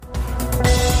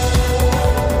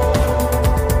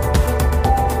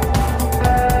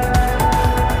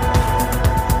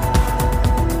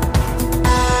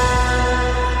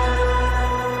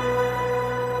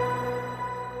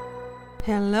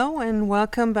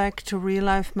welcome back to Real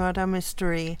Life Murder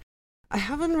Mystery. I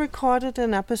haven't recorded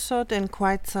an episode in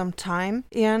quite some time,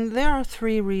 and there are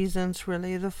 3 reasons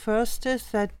really. The first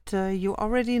is that you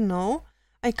already know.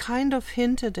 I kind of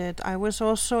hinted it. I was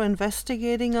also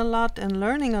investigating a lot and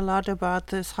learning a lot about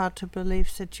this hard-to-believe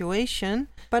situation,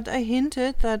 but I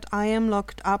hinted that I am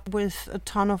locked up with a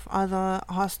ton of other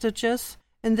hostages.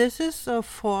 And this is a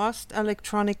forced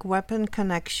electronic weapon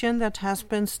connection that has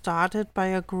been started by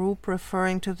a group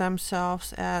referring to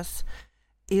themselves as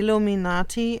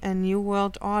Illuminati and New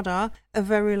World Order a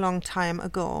very long time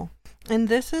ago. And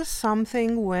this is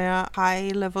something where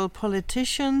high-level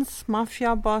politicians,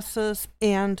 mafia bosses,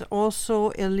 and also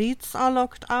elites are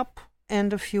locked up,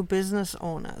 and a few business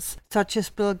owners, such as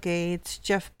Bill Gates,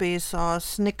 Jeff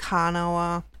Bezos, Nick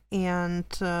Hanauer. And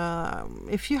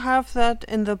if you have that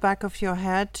in the back of your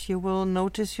head, you will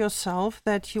notice yourself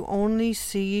that you only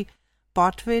see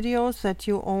bot videos, that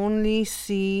you only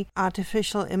see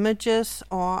artificial images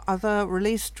or other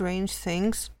really strange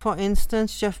things. For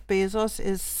instance, Jeff Bezos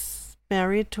is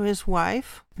married to his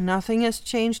wife. Nothing has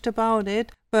changed about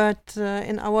it. But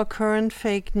in our current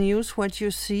fake news, what you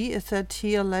see is that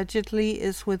he allegedly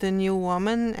is with a new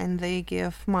woman and they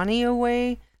give money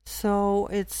away. So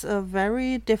it's a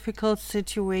very difficult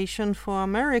situation for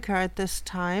America at this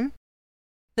time.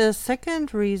 The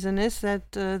second reason is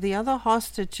that the other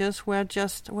hostages were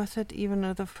just, was it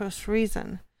even the first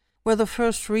reason? Well, the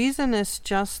first reason is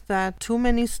just that too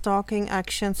many stalking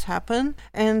actions happen,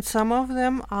 and some of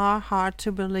them are hard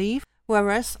to believe,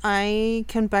 whereas I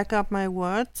can back up my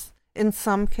words. In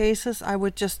some cases, I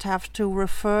would just have to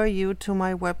refer you to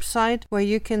my website where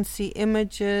you can see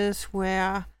images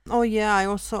where, oh yeah, I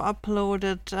also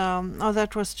uploaded,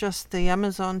 that was just the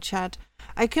Amazon chat.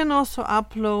 I can also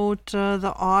upload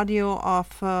the audio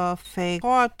of a fake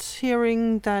court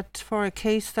hearing that for a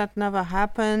case that never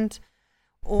happened,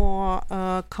 or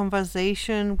a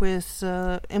conversation with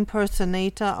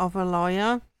impersonator of a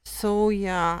lawyer. So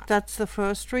yeah, that's the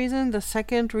first reason. The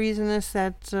second reason is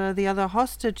that the other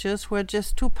hostages were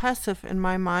just too passive in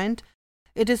my mind.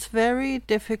 It is very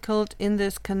difficult in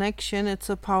this connection, it's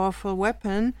a powerful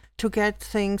weapon, to get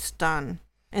things done.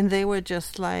 And they were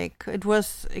just like, it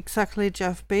was exactly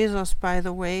Jeff Bezos, by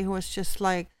the way, who was just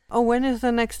like, oh, when is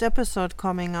the next episode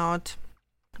coming out?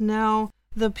 Now,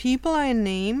 the people I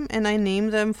name, and I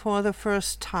name them for the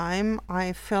first time,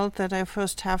 I felt that I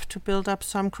first have to build up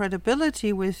some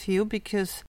credibility with you,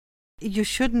 because you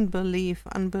shouldn't believe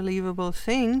unbelievable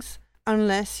things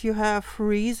unless you have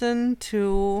reason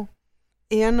to,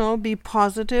 be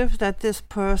positive that this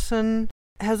person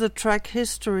has a track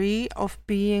history of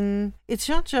being, it's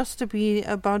not just to be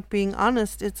about being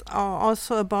honest, it's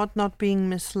also about not being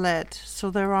misled. So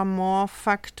there are more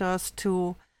factors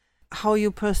to how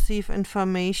you perceive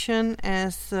information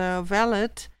as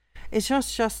valid. It's not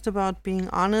just about being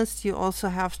honest, you also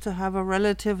have to have a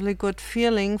relatively good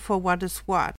feeling for what is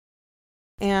what.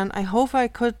 And I hope I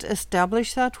could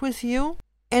establish that with you.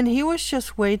 And he was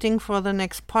just waiting for the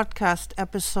next podcast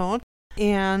episode.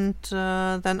 And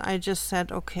then I just said,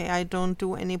 okay, I don't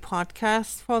do any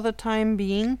podcasts for the time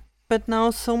being. But now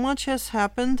so much has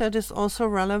happened that is also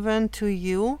relevant to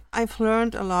you. I've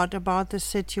learned a lot about the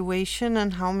situation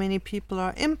and how many people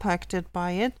are impacted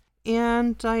by it.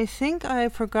 And I think I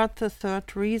forgot the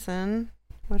third reason.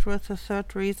 What was the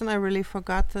third reason? I really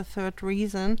forgot the third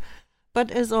reason. But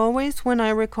as always, when I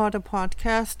record a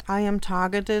podcast, I am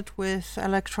targeted with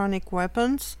electronic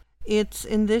weapons. It's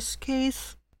in this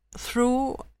case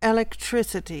through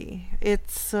electricity.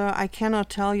 It's I cannot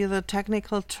tell you the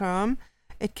technical term.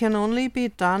 It can only be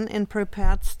done in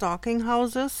prepared stalking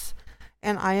houses,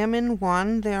 and I am in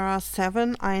one. There are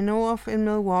 7 I know of in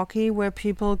Milwaukee where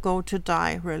people go to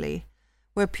die, really.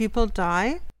 Where people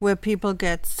die, where people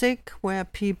get sick, where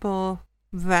people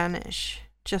vanish.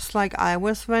 Just like I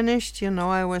was vanished,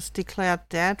 I was declared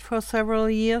dead for several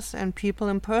years, and people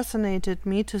impersonated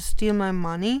me to steal my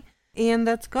money. And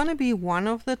that's going to be one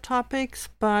of the topics,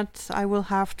 but I will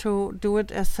have to do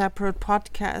it as separate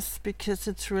podcasts because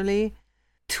it's really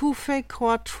 2 fake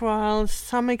court trials,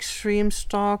 some extreme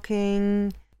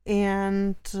stalking,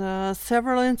 and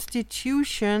several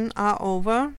institutions are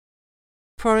over.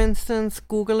 For instance,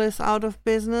 Google is out of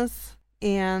business,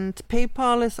 and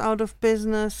PayPal is out of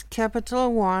business,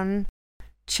 Capital One,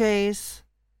 Chase,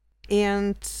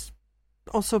 and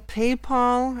also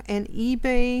PayPal and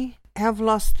eBay have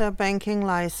lost their banking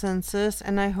licenses,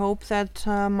 and I hope that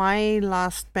my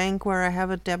last bank where I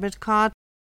have a debit card,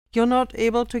 you're not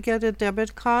able to get a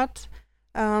debit card.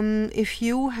 If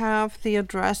you have the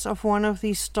address of one of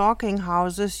these stalking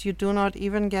houses, you do not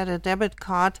even get a debit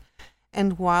card.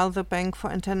 And while the Bank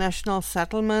for International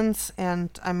Settlements and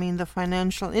the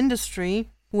financial industry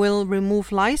will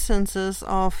remove licenses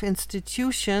of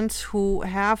institutions who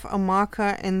have a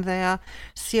marker in their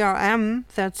CRM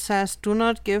that says do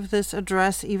not give this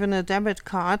address even a debit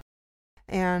card.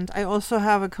 And I also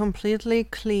have a completely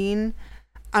clean,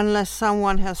 unless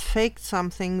someone has faked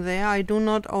something there, I do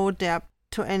not owe debt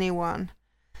to anyone.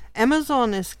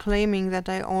 Amazon is claiming that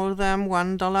I owe them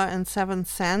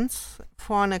 $1.07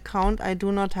 for an account I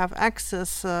do not have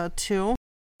access to.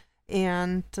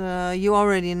 And you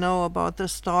already know about the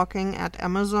stalking at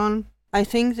Amazon. I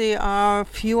think they are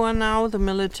fewer now. The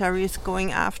military is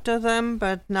going after them,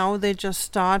 but now they just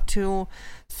start to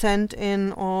send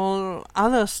in all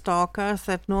other stalkers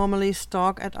that normally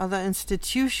stalk at other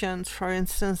institutions. For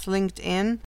instance,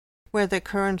 LinkedIn, where they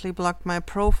currently blocked my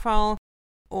profile,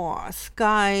 or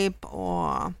Skype,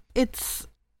 or it's,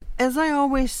 as I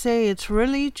always say, it's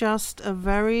really just a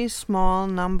very small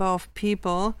number of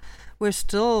people. We're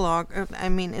still,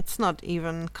 it's not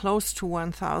even close to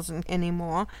 1,000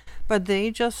 anymore, but they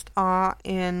just are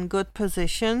in good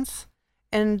positions.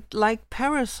 And like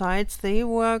parasites, they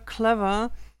were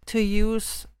clever to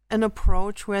use an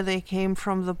approach where they came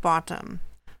from the bottom.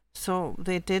 So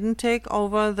they didn't take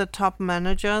over the top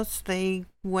managers. They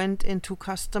went into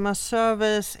customer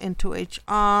service, into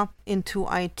HR, into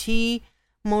IT,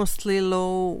 mostly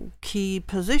low-key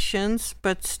positions,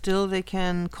 but still they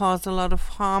can cause a lot of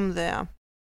harm there.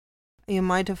 You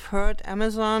might have heard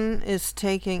Amazon is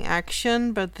taking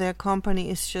action, but their company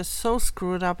is just so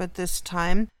screwed up at this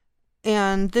time.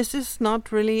 And this is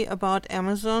not really about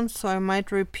Amazon, so I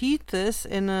might repeat this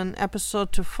in an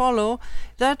episode to follow.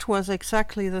 That was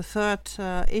exactly the third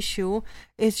issue.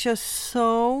 It's just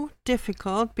so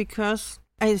difficult because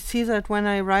I see that when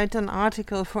I write an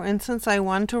article, for instance, I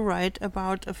want to write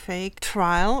about a fake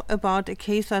trial, about a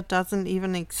case that doesn't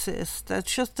even exist.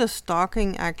 That's just a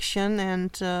stalking action,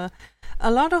 and a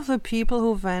lot of the people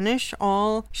who vanish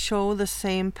all show the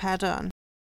same pattern.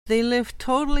 They live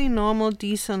totally normal,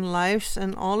 decent lives,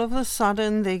 and all of a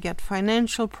sudden they get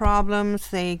financial problems,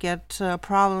 they get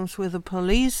problems with the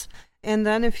police, and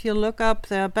then if you look up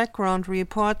their background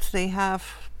reports, they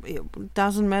have, it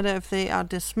doesn't matter if they are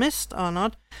dismissed or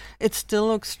not, it still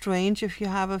looks strange if you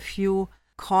have a few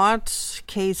court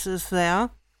cases there.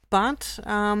 But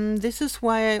this is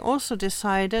why I also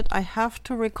decided I have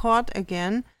to record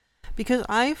again, because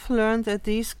I've learned that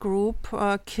this group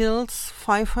kills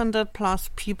 500 plus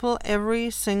people every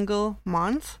single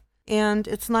month, and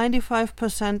it's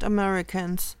 95%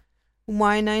 Americans.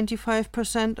 Why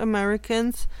 95%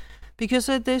 Americans? Because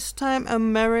at this time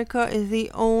America is the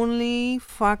only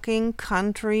fucking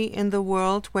country in the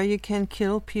world where you can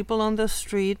kill people on the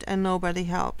street and nobody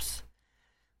helps.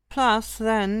 Plus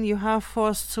then you have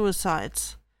forced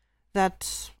suicides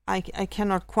that I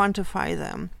cannot quantify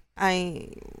them.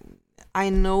 I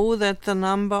know that the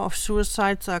number of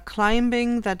suicides are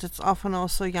climbing, that it's often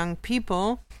also young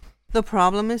people. The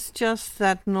problem is just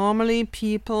that normally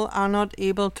people are not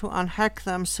able to unhack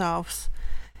themselves.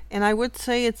 And I would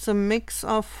say it's a mix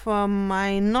of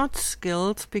my not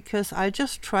skills, because I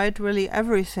just tried really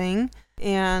everything.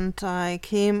 And I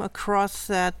came across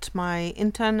that my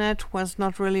internet was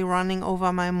not really running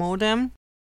over my modem.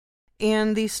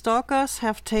 And the stalkers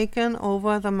have taken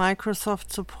over the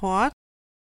Microsoft support.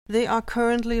 They are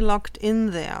currently locked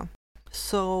in there,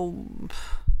 so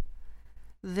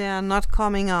they're not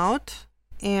coming out,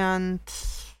 and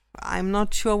I'm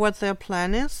not sure what their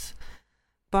plan is.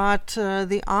 But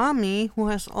the army, who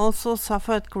has also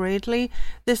suffered greatly,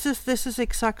 this is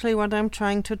exactly what I'm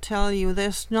trying to tell you.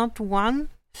 There's not one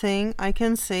thing I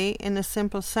can say in a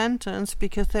simple sentence,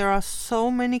 because there are so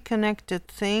many connected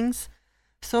things.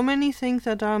 So many things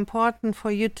that are important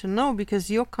for you to know, because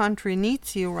your country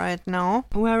needs you right now.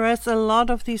 Whereas a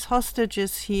lot of these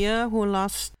hostages here who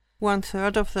lost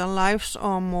 1/3 of their lives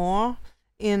or more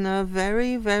in a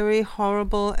very, very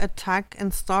horrible attack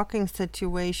and stalking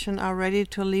situation are ready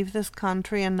to leave this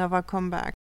country and never come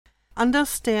back.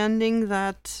 Understanding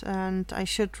that, and I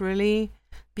should really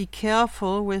be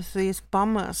careful with these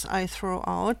bombers I throw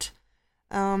out,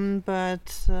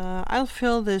 but I'll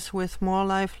fill this with more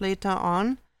life later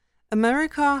on.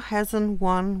 America hasn't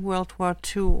won World War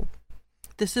II.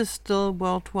 This is still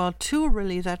World War II,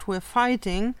 really, that we're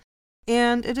fighting,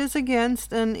 and it is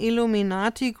against an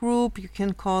Illuminati group. You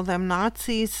can call them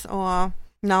Nazis, or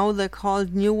now they're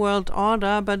called New World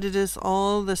Order, but it is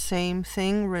all the same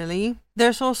thing, really.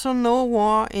 There's also no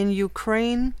war in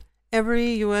Ukraine.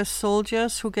 Every US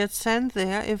soldiers who get sent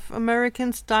there, if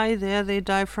Americans die there, they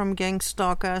die from gang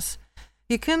stalkers.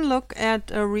 You can look at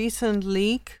a recent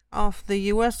leak of the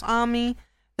US Army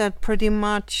that pretty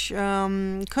much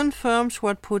confirms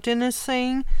what Putin is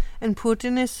saying. And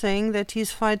Putin is saying that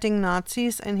he's fighting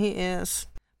Nazis, and he is.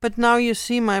 But now you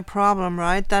see my problem,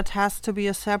 right? That has to be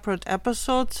a separate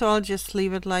episode, so I'll just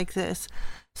leave it like this.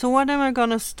 So what am I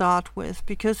gonna start with?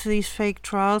 Because these fake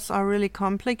trials are really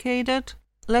complicated.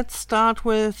 Let's start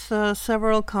with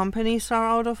several companies are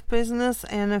out of business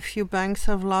and a few banks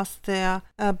have lost their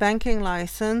banking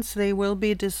license. They will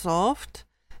be dissolved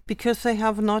because they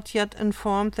have not yet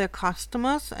informed their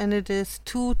customers, and it is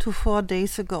 2 to 4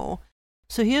 days ago.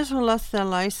 So here's who lost their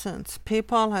license.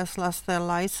 PayPal has lost their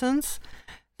license.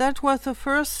 That was the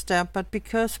first step, but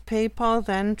because PayPal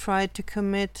then tried to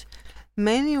commit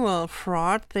manual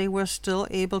fraud, they were still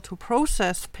able to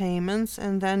process payments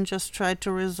and then just tried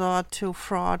to resort to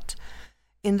fraud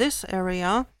in this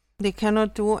area. They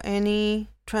cannot do any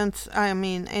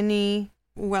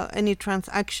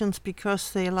transactions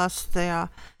because they lost their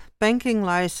banking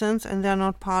license and they're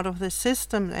not part of the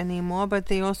system anymore, but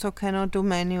they also cannot do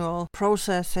manual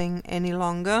processing any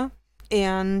longer.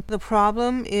 And the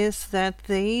problem is that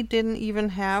they didn't even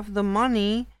have the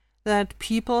money that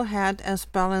people had as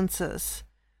balances.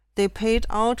 They paid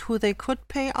out who they could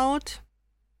pay out.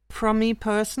 From me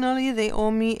personally, they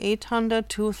owe me $800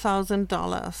 to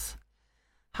 $1,000.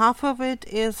 Half of it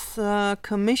is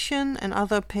commission and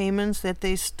other payments that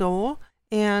they stole.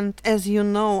 And as you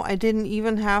know, I didn't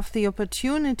even have the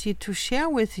opportunity to share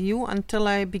with you until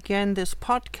I began this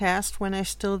podcast, when I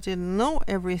still didn't know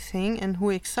everything and who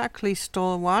exactly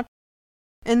stole what.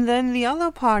 And then the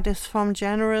other part is from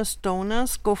generous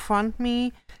donors.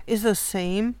 GoFundMe is the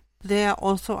same. They are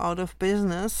also out of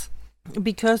business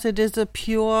because it is a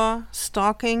pure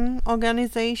stalking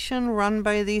organization run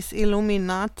by these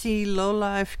Illuminati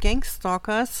low-life gang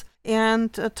stalkers.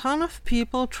 And a ton of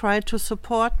people tried to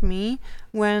support me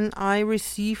when I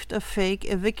received a fake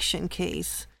eviction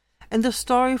case. And the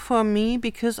story for me,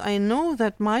 because I know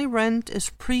that my rent is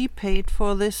prepaid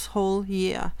for this whole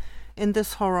year in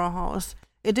this horror house.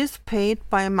 It is paid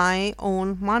by my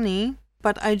own money,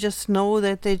 but I just know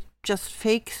that they just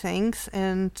fake things,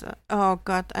 and oh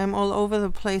god, I'm all over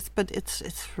the place, but it's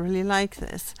really like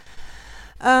this.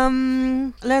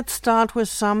 Let's start with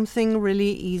something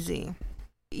really easy.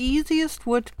 Easiest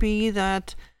would be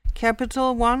that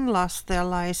Capital One lost their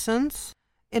license.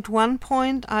 At one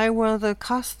point I was a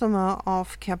customer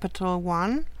of Capital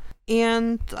One,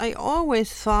 and I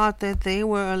always thought that they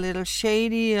were a little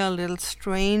shady, a little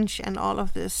strange, and all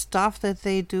of this stuff that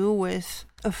they do with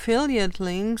affiliate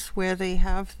links where they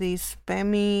have these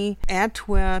spammy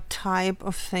adware type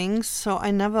of things. So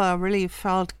I never really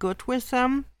felt good with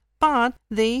them. But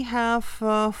they have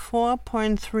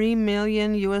 $4.3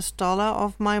 million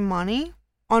of my money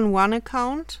on one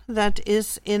account that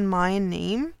is in my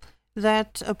name.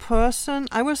 That a person,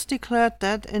 I was declared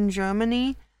dead in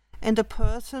Germany, and a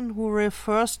person who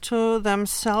refers to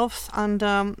themselves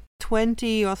under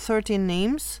 20 or 30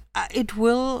 names, it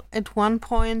will at one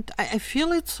point, I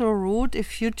feel it's so rude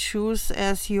if you choose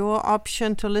as your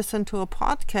option to listen to a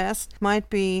podcast, might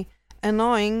be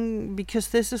annoying because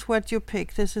this is what you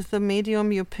pick, this is the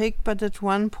medium you pick, but at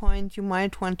one point you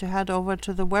might want to head over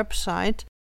to the website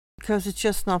because it's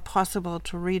just not possible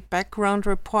to read background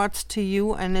reports to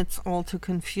you, and it's all too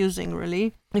confusing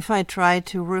really if I try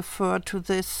to refer to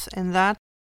this and that.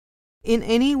 In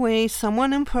any way,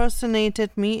 someone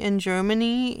impersonated me in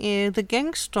Germany. The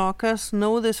gang stalkers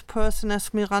know this person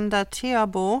as Miranda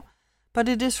Theabo, but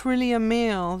it is really a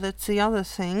male, that's the other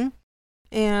thing.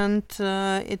 And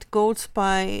it goes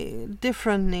by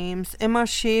different names. Emma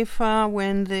Schäfer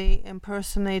when they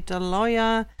impersonate a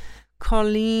lawyer,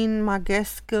 Colleen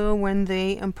Mageske when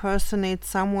they impersonate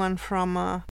someone from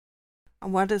a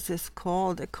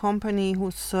company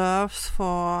who serves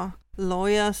for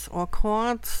lawyers or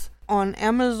courts. On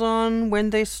Amazon,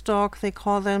 when they stalk, they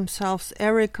call themselves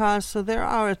Erica. So there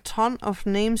are a ton of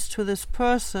names to this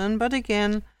person. But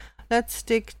again, let's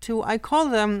stick to, I call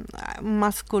them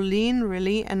masculine,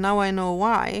 really, and now I know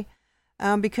why.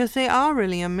 Because they are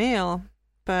really a male.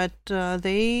 But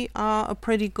they are a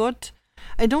pretty good...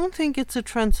 I don't think it's a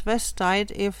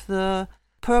transvestite if the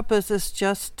purpose is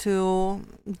just to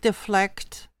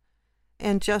deflect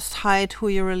and just hide who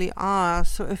you really are.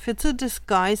 So if it's a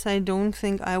disguise, I don't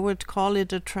think I would call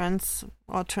it a trans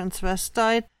or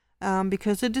transvestite,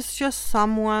 because it is just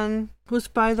someone who's,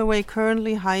 by the way,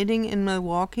 currently hiding in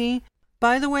Milwaukee.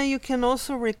 By the way, you can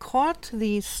also record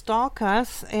these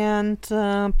stalkers, and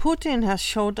Putin has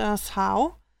showed us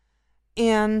how.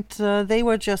 And they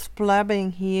were just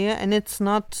blabbing here, and it's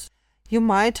not... You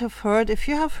might have heard, if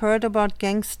you have heard about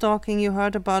gang stalking, you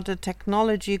heard about a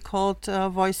technology called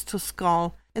voice to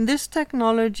skull. And this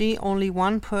technology only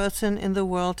one person in the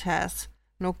world has.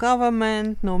 No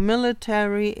government, no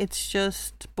military, it's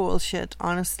just bullshit,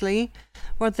 honestly.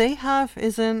 What they have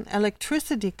is an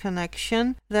electricity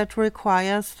connection that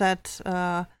requires that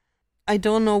I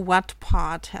don't know what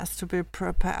part has to be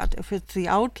prepared. If it's the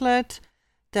outlet,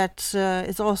 that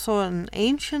is also an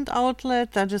ancient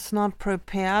outlet that is not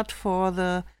prepared for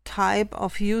the type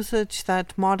of usage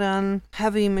that modern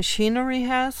heavy machinery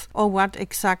has, or what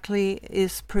exactly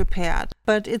is prepared.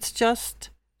 But it's just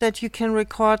that you can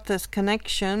record this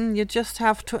connection, you just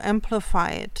have to amplify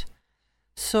it.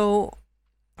 So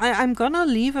I'm gonna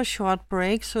leave a short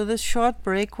break. So this short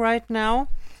break right now,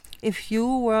 if you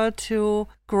were to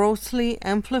grossly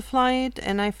amplify it,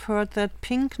 and I've heard that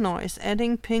pink noise,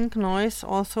 adding pink noise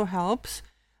also helps,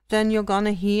 then you're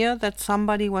gonna hear that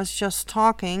somebody was just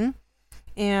talking.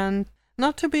 And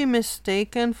not to be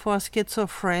mistaken for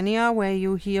schizophrenia, where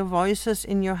you hear voices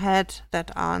in your head that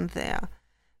aren't there.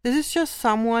 This is just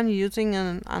someone using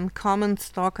an uncommon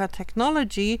stalker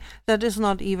technology that is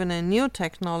not even a new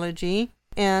technology,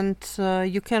 and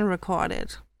you can record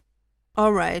it.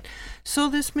 Alright, so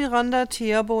this Miranda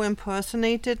Tiabo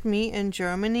impersonated me in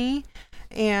Germany,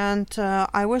 and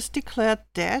I was declared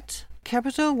dead.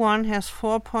 Capital One has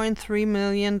 $4.3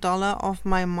 million of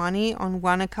my money on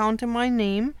one account in my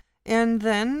name, and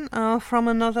then from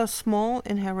another small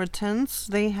inheritance,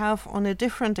 they have on a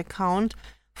different account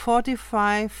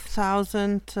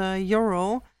 45,000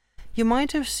 euro. You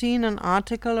might have seen an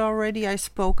article already, I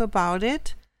spoke about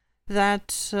it,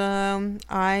 that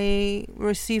I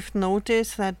received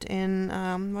notice that in,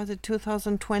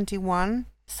 2021?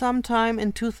 Sometime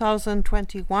in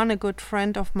 2021, a good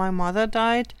friend of my mother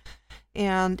died,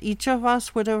 and each of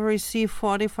us would have received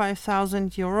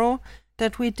 45,000 euro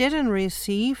that we didn't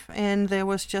receive, and there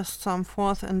was just some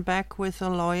forth and back with a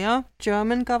lawyer.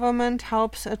 German government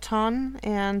helps a ton,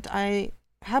 and I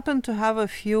happen to have a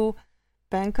few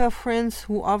banker friends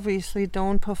who obviously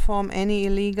don't perform any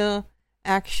illegal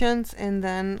actions. And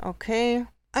then, okay,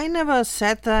 I never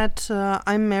said that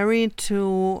I'm married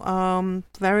to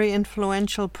very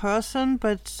influential person,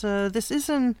 but this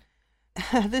isn't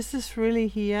this is really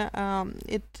here,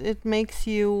 it makes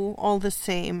you all the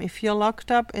same. If you're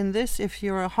locked up in this, if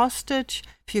you're a hostage,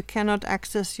 if you cannot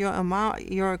access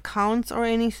your accounts or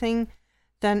anything,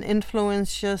 then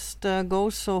influence just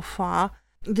goes so far.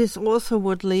 This also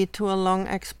would lead to a long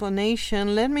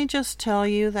explanation. Let me just tell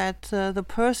you that the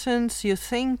persons you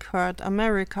think hurt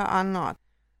America are not.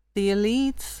 The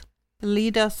elites, the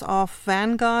leaders of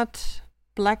Vanguard,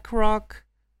 BlackRock,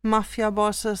 Mafia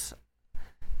bosses,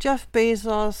 Jeff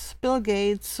Bezos, Bill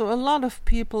Gates, so a lot of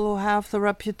people who have the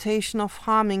reputation of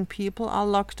harming people are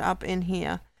locked up in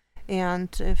here. And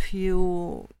if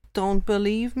you don't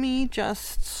believe me,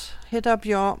 just hit up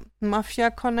your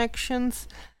Mafia connections,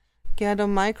 get a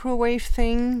microwave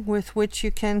thing with which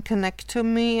you can connect to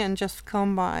me and just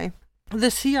come by. The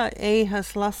CIA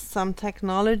has lost some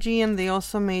technology, and they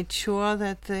also made sure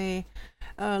that they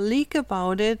leak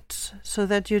about it so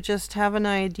that you just have an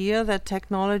idea that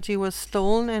technology was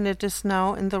stolen and it is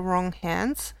now in the wrong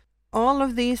hands. All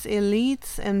of these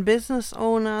elites and business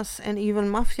owners and even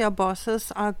mafia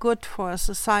bosses are good for a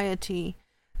society.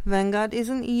 Vanguard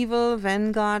isn't evil.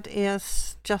 Vanguard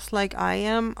is, just like I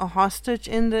am, a hostage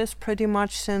in this pretty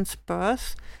much since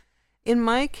birth. In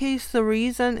my case, the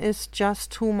reason is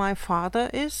just who my father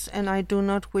is, and I do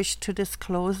not wish to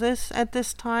disclose this at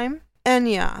this time. And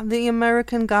yeah, the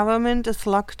American government is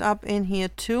locked up in here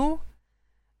too.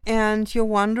 And you're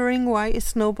wondering, why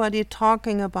is nobody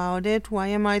talking about it? Why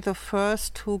am I the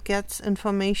first who gets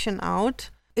information out?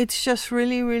 It's just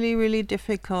really, really, really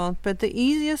difficult. But the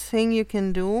easiest thing you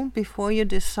can do before you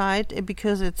decide,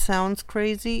 because it sounds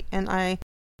crazy, and I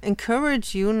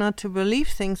encourage you not to believe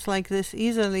things like this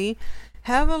easily,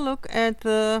 have a look at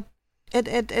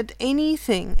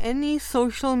anything, any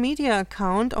social media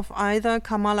account of either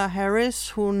Kamala Harris,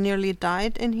 who nearly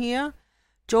died in here,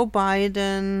 Joe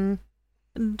Biden,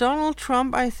 Donald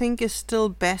Trump. I think is still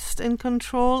best in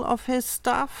control of his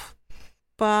stuff,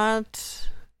 but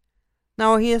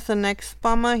now here's the next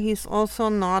bummer. He's also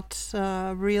not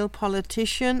a real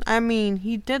politician. I mean,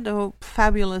 he did a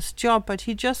fabulous job, but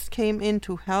he just came in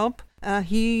to help.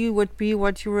 He would be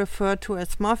what you refer to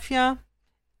as mafia.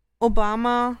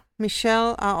 Obama,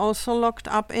 Michelle are also locked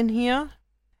up in here.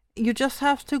 You just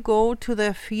have to go to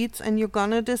their feeds and you're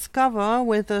gonna discover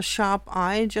with a sharp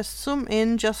eye, just zoom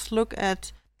in, just look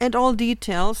at all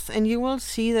details, and you will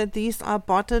see that these are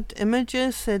botted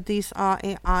images, that these are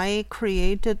AI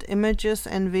created images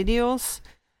and videos,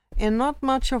 and not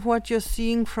much of what you're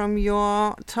seeing from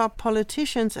your top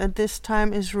politicians at this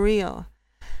time is real.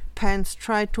 Pence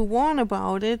tried to warn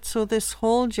about it. So this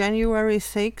whole January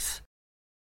 6th,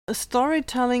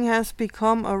 storytelling has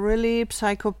become a really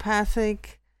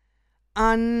psychopathic,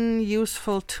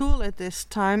 unuseful tool at this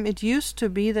time. It used to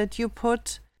be that you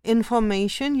put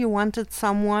information you wanted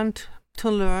someone to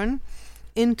learn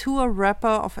into a wrapper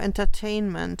of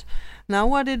entertainment. Now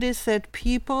what it is that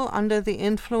people under the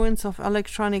influence of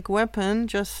electronic weapon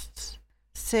just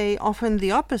say often the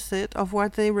opposite of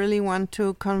what they really want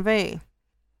to convey.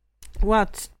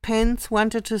 What Pence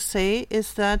wanted to say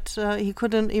is that he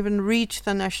couldn't even reach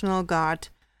the National Guard.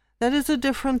 That is a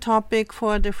different topic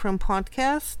for a different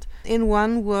podcast. In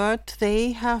one word,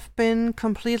 they have been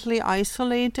completely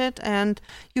isolated, and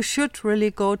you should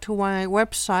really go to my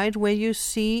website where you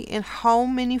see in how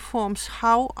many forms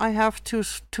how I have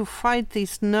to fight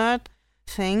these nerd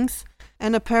things.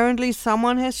 And apparently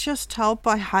someone has just helped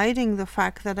by hiding the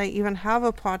fact that I even have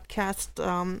a podcast,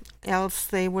 else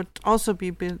they would also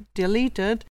be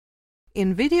deleted.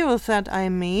 In videos that I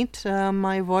made,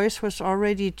 my voice was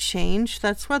already changed.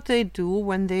 That's what they do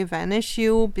when they vanish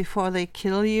you before they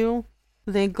kill you.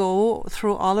 They go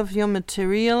through all of your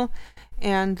material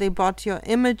and they bot your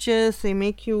images.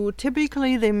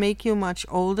 Typically they make you much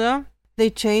older.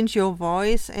 They change your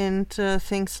voice and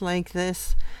things like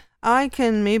this. I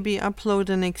can maybe upload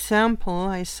an example.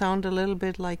 I sound a little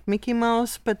bit like Mickey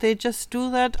Mouse, but they just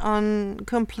do that on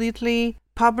completely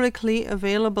publicly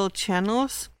available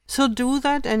channels. So do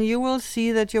that and you will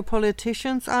see that your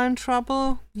politicians are in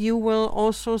trouble. You will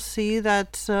also see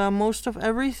that most of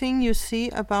everything you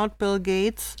see about Bill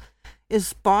Gates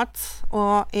is bots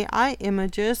or AI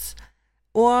images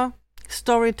or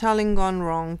storytelling gone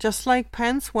wrong. Just like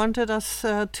Pence wanted us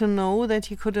to know that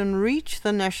he couldn't reach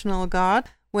the National Guard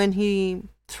when he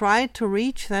tried to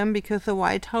reach them because the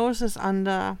White House is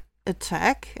under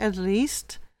attack, at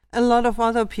least. A lot of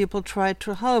other people tried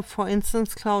to help. For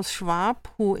instance, Klaus Schwab,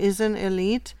 who is an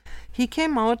elite, he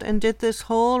came out and did this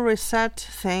whole reset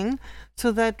thing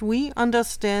so that we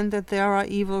understand that there are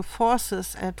evil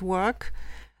forces at work.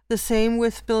 The same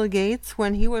with Bill Gates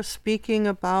when he was speaking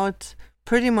about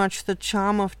pretty much the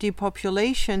charm of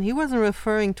depopulation. He wasn't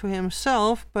referring to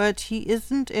himself, but he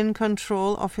isn't in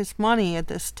control of his money at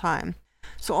this time.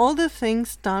 So all the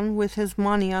things done with his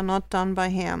money are not done by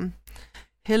him.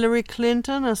 Hillary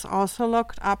Clinton is also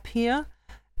locked up here,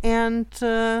 and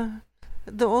the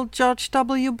old George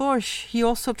W. Bush, he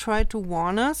also tried to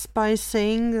warn us by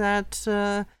saying that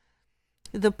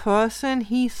the person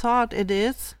he thought it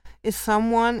is a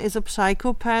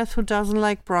psychopath who doesn't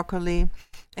like broccoli.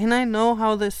 And I know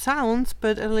how this sounds,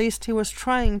 but at least he was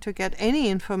trying to get any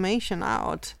information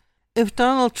out. If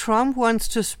Donald Trump wants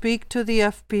to speak to the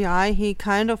FBI, he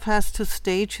kind of has to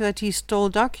stage that he stole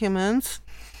documents.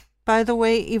 By the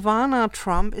way, Ivana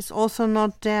Trump is also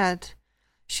not dead.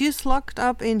 She's locked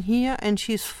up in here and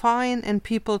she's fine and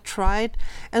people tried.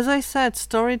 As I said,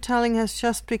 storytelling has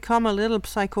just become a little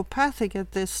psychopathic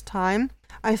at this time.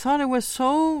 I thought it was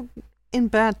so in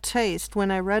bad taste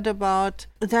when I read about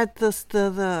that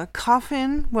the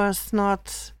coffin was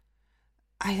not...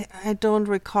 I don't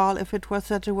recall if it was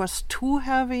that it was too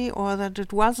heavy or that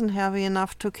it wasn't heavy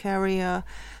enough to carry a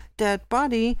dead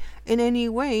body. In any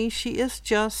way, she is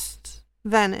just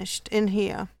vanished in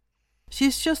here.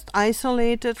 She's just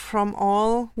isolated from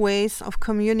all ways of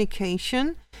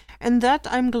communication, and that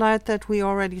I'm glad that we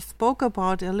already spoke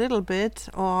about a little bit,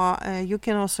 or you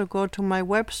can also go to my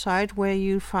website where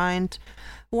you find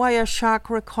Wireshark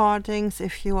recordings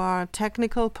if you are a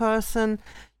technical person.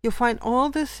 You find all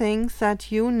the things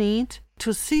that you need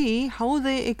to see how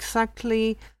they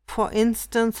exactly, for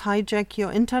instance, hijack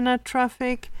your internet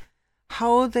traffic,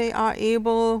 how they are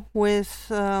able,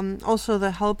 with also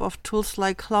the help of tools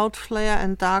like Cloudflare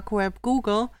and Dark Web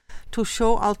Google, to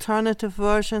show alternative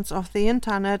versions of the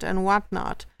internet and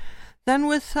whatnot. Then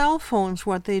with cell phones,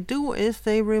 what they do is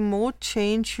they remote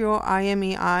change your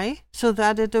IMEI so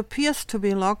that it appears to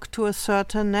be locked to a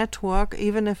certain network,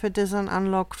 even if it is an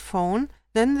unlocked phone.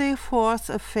 Then they force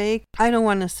a fake, I don't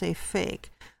want to say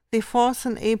fake, they force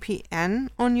an APN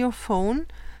on your phone.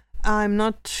 I'm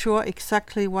not sure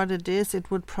exactly what it is. It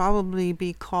would probably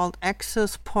be called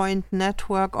Access Point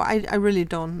Network, or I really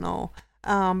don't know.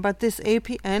 But this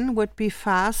APN would be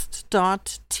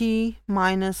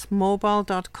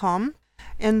fast.t-mobile.com.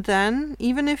 And then,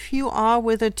 even if you are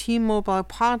with a T-Mobile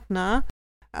partner,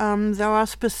 there are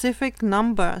specific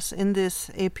numbers in this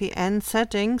APN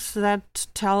settings that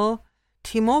tell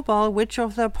T-Mobile which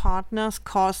of their partners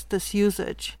caused this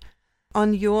usage.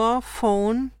 On your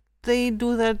phone, they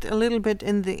do that a little bit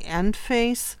in the end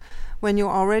phase, when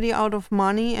you're already out of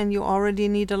money and you already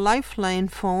need a lifeline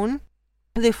phone.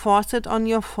 They force it on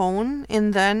your phone,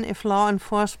 and then if law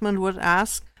enforcement would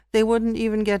ask, they wouldn't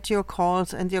even get your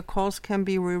calls, and your calls can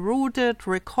be rerouted,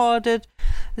 recorded.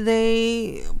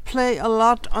 They play a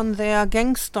lot on their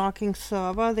gang stalking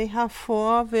server. They have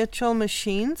 4 virtual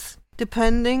machines,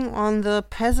 depending on the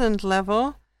peasant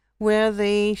level, where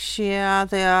they share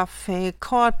their fake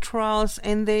court trials,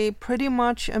 and they pretty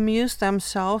much amuse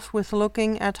themselves with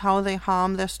looking at how they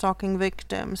harm their stalking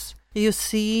victims. You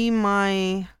see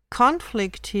my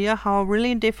conflict here, how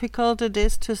really difficult it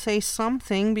is to say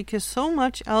something, because so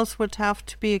much else would have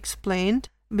to be explained,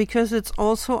 because it's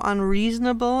also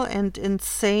unreasonable and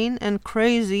insane and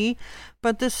crazy.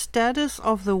 But the status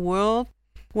of the world,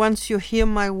 once you hear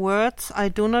my words, I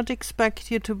do not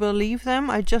expect you to believe them.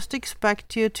 I just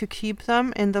expect you to keep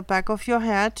them in the back of your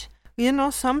head. You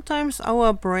know, sometimes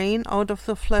our brain, out of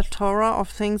the plethora of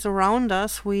things around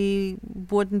us, we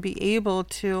wouldn't be able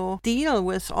to deal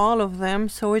with all of them,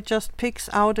 so it just picks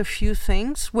out a few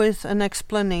things with an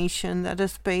explanation that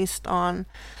is based on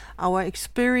our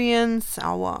experience,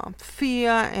 our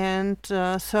fear, and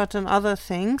certain other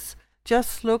things.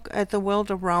 Just look at the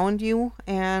world around you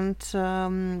and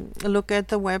look at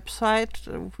the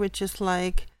website, which is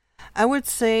like, I would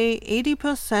say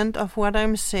 80% of what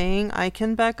I'm saying I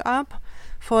can back up.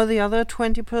 For the other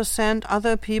 20%,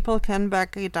 other people can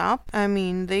back it up. I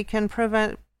mean, they can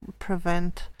present.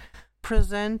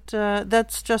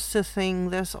 That's just a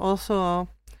thing. There's also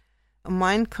a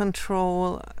mind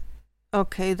control.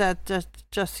 Okay, that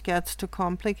just gets too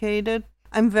complicated.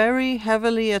 I'm very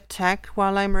heavily attacked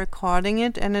while I'm recording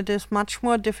it, and it is much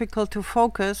more difficult to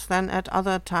focus than at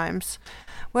other times.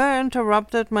 Where I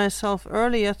interrupted myself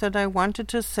earlier, that I wanted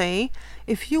to say,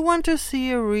 if you want to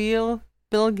see a real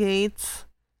Bill Gates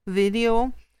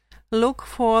video, look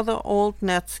for the old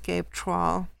Netscape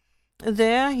trial.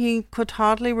 There he could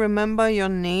hardly remember your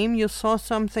name. You saw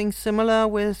something similar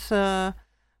with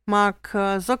Mark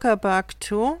Zuckerberg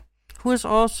too, who is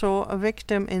also a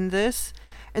victim in this.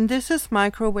 And this is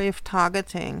microwave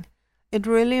targeting. It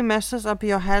really messes up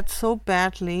your head so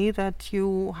badly that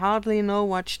you hardly know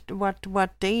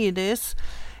what day it is.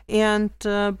 And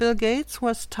Bill Gates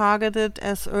was targeted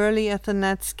as early as the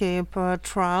Netscape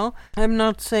trial. I'm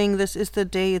not saying this is the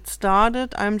day it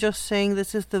started. I'm just saying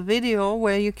this is the video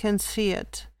where you can see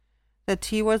it. That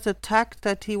he was attacked,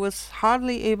 that he was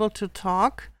hardly able to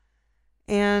talk.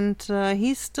 And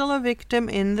he's still a victim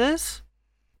in this.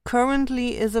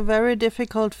 Currently is a very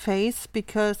difficult phase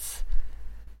because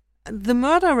the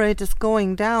murder rate is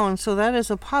going down, so that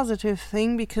is a positive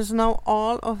thing, because now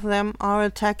all of them are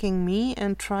attacking me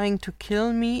and trying to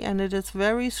kill me, and it is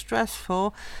very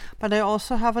stressful. But I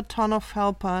also have a ton of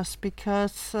helpers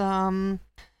because,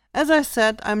 as I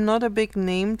said, I'm not a big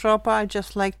name dropper. I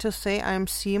just like to say I'm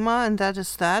Seema, and that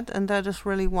is that, and that is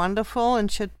really wonderful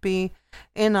and should be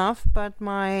enough. But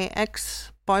my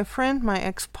ex-boyfriend, my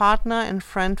ex-partner and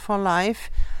friend for life,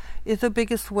 is the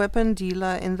biggest weapon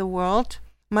dealer in the world.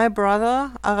 My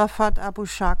brother, Arafat Abu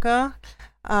Shaka,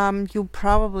 you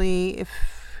probably, if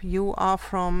you are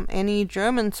from any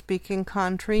German-speaking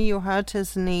country, you heard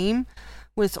his name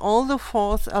with all the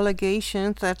false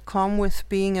allegations that come with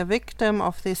being a victim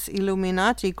of this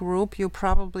Illuminati group. You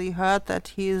probably heard that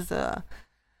he is a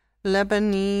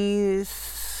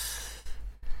Lebanese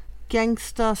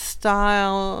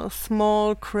gangster-style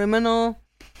small criminal,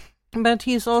 but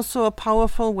he's also a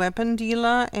powerful weapon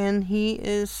dealer, and he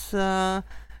is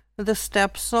the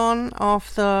stepson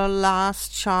of the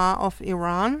last Shah of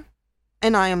Iran.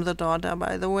 And I am the daughter,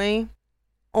 by the way.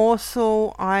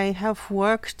 Also, I have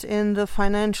worked in the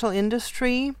financial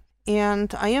industry,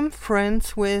 and I am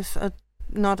friends with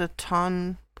not a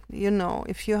ton. You know,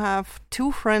 if you have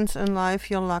 2 friends in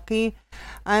life, you're lucky.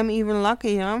 I'm even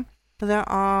luckier. There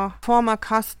are former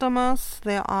customers,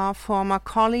 there are former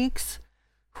colleagues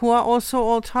who are also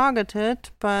all targeted,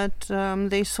 but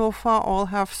they so far all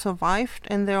have survived,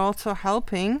 and they're also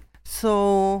helping.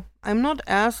 So I'm not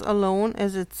as alone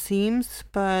as it seems,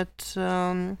 but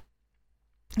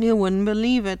you wouldn't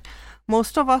believe it.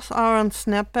 Most of us are on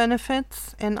SNAP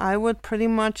benefits, and I would pretty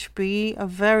much be a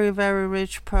very, very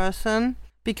rich person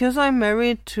because I'm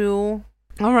married to...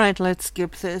 Alright, let's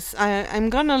skip this. I'm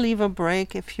gonna leave a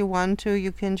break. If you want to,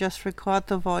 you can just record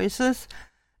the voices.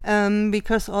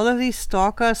 Because all of these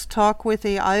stalkers talk with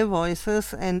AI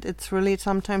voices, and it's really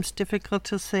sometimes difficult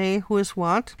to say who is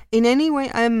what. In any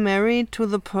way, I'm married to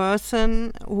the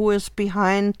person who is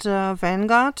behind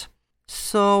Vanguard.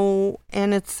 So,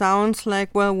 and it sounds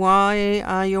like, well, why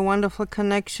are your wonderful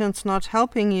connections not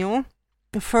helping you?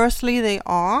 Firstly, they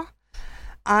are.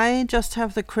 I just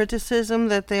have the criticism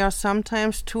that they are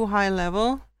sometimes too high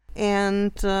level,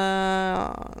 and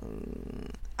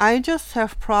I just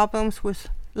have problems with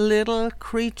little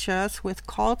creatures, with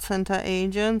call center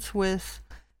agents, with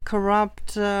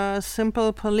corrupt,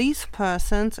 simple police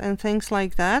persons and things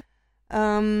like that.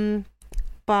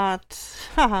 But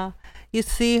you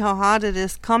see how hard it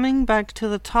is. Coming back to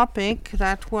the topic,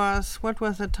 what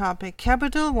was the topic?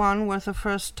 Capital One was the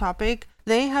first topic.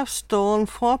 They have stolen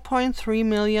 $4.3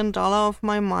 million of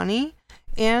my money,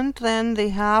 and then they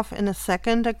have in a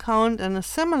second account and a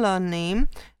similar name.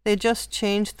 They just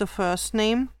changed the first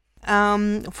name.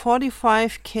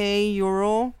 45k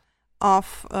euro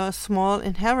of a small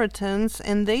inheritance,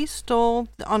 and they stole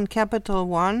on Capital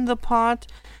One. The part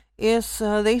is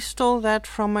they stole that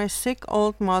from my sick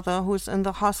old mother who's in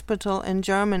the hospital in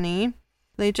Germany.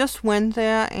 They just went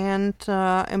there and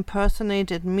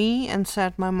impersonated me and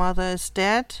said my mother is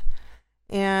dead.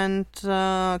 And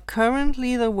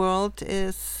currently the world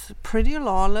is pretty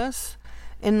lawless.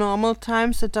 In normal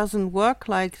times it doesn't work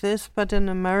like this, but in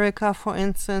America, for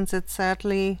instance, it's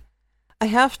sadly... I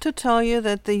have to tell you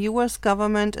that the US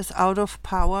government is out of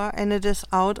power, and it is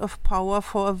out of power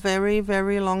for a very,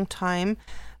 very long time.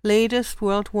 Latest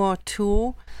World War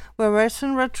II, whereas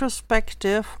in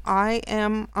retrospective I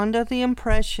am under the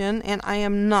impression, and I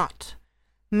am not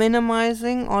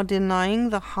minimizing or denying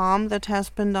the harm that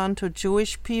has been done to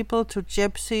Jewish people, to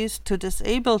gypsies, to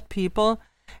disabled people,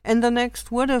 and the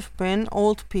next would have been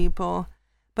old people.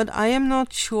 But I am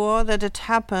not sure that it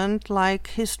happened like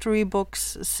history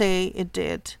books say it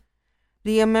did.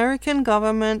 The American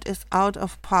government is out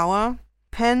of power.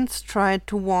 Pence tried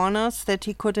to warn us that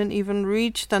he couldn't even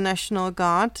reach the National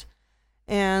Guard.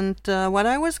 And what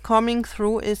I was coming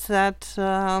through is that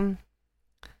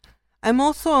I'm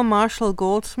also a Marshall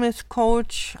Goldsmith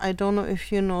coach. I don't know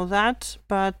if you know that,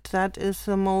 but that is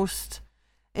the most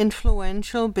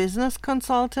influential business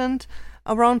consultant.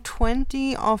 Around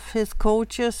 20 of his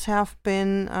coaches have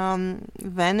been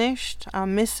vanished, are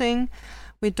missing.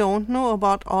 We don't know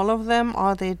about all of them.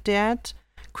 Are they dead?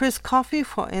 Chris Coffey,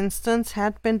 for instance,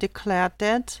 had been declared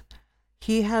dead.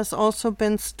 He has also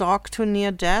been stalked to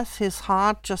near death. His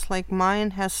heart, just like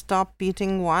mine, has stopped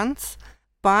beating once,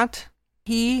 but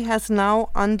he has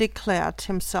now undeclared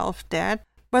himself dead.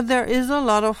 But there is a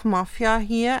lot of mafia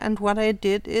here, and what I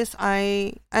did is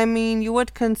I mean, you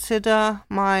would consider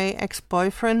my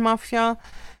ex-boyfriend mafia,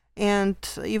 and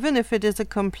even if it is a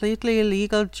completely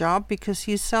illegal job because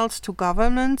he sells to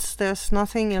governments, there's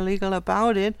nothing illegal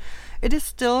about it, it is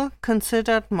still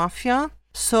considered mafia.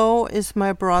 So is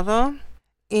my brother.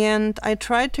 And I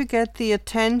tried to get the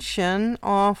attention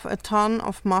of a ton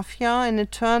of mafia, and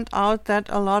it turned out that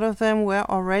a lot of them were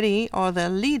already, or their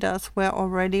leaders were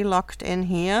already locked in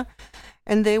here,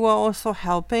 and they were also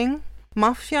helping.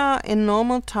 Mafia in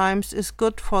normal times is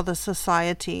good for the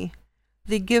society.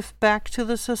 They give back to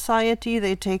the society,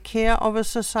 they take care of a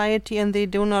society, and they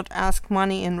do not ask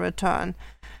money in return.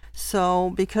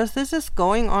 So, because this is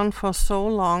going on for so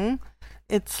long,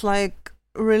 it's like,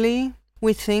 really...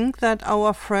 We think that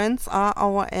our friends are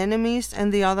our enemies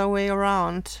and the other way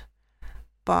around.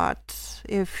 But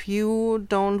if you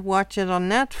don't watch it on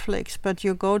Netflix, but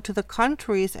you go to the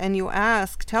countries and you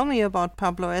ask, tell me about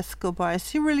Pablo Escobar,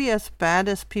 is he really as bad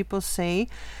as people say?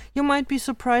 You might be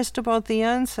surprised about the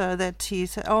answer, that he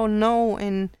said, oh no,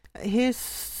 and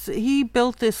he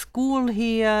built this school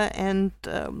here and,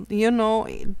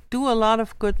 do a lot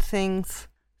of good things.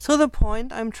 So the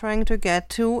point I'm trying to get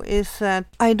to is that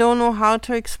I don't know how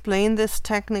to explain this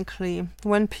technically.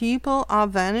 When people are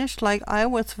vanished, like I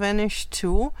was vanished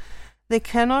too, they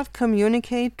cannot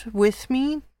communicate with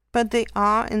me, but they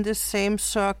are in the same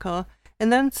circle.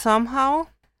 And then somehow,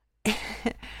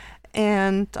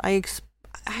 and I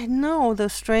know the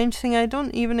strange thing, I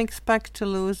don't even expect to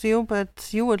lose you, but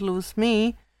you would lose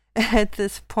me at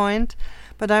this point.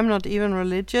 But I'm not even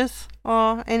religious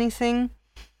or anything.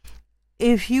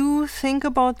 If you think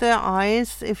about their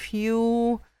eyes, if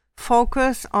you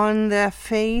focus on their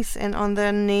face and on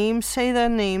their name, say their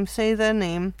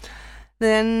name,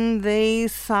 then they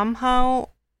somehow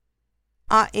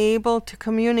are able to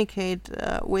communicate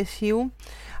with you.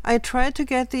 I try to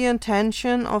get the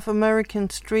attention of American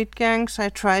street gangs. I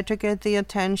try to get the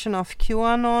attention of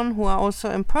QAnon, who are also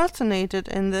impersonated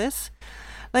in this.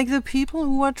 Like the people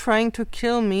who are trying to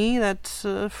kill me, that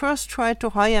first tried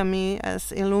to hire me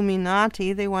as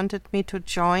Illuminati. They wanted me to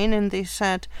join, and they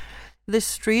said, this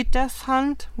street death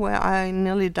hunt, where I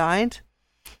nearly died,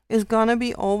 is gonna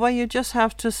be over. You just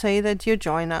have to say that you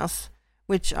join us.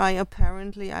 Which I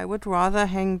would rather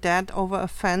hang dead over a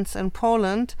fence in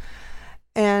Poland.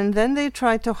 And then they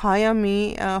tried to hire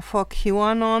me for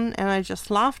QAnon, and I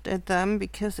just laughed at them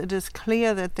because it is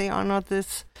clear that they are not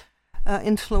this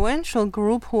influential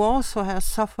group who also has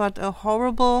suffered a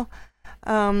horrible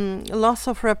loss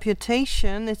of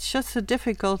reputation. It's just a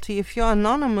difficulty. If you're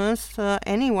anonymous,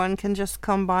 anyone can just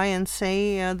come by and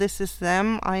say, this is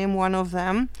them, I am one of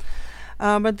them.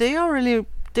 But they are really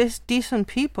decent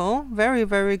people, very,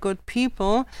 very good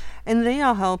people, and they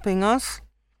are helping us.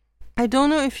 I don't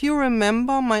know if you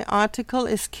remember, my article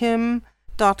is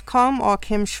Kim.com, or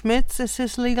Kim Schmitz is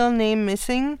his legal name,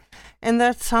 missing, and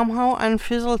that somehow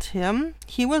unfizzled him.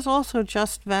 He was also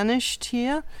just vanished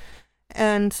here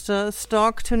and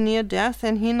stalked to near death,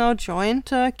 and he now joined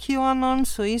QAnon,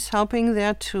 so he's helping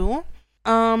there too.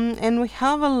 And we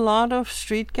have a lot of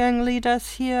street gang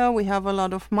leaders here, we have a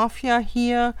lot of Mafia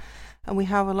here, and we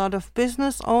have a lot of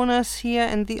business owners here,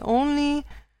 and the only,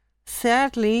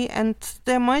 sadly, and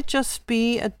there might just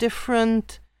be a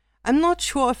different, I'm not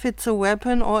sure if it's a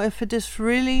weapon or if it is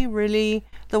really, really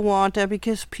the water,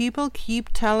 because people keep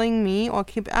telling me or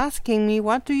keep asking me,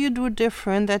 what do you do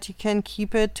different that you can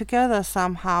keep it together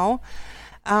somehow?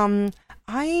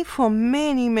 I, for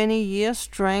many, many years,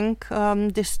 drank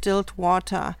distilled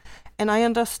water. And I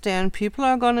understand people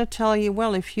are going to tell you,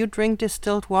 well, if you drink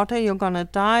distilled water, you're going to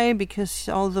die because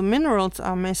all the minerals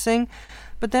are missing.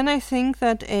 But then I think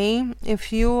that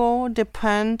if you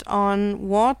depend on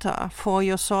water for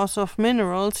your source of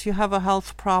minerals, you have a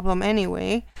health problem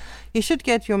anyway. You should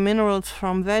get your minerals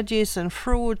from veggies and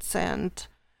fruits and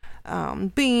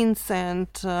beans and,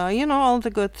 all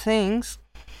the good things.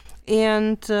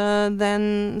 And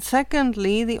then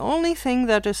secondly, the only thing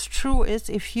that is true is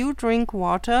if you drink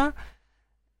water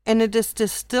and it is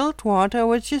distilled water,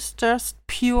 which is just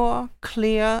pure,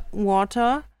 clear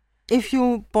water, if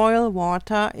you boil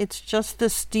water, it's just the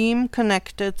steam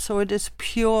connected, so it is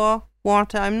pure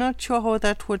water. I'm not sure how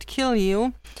that would kill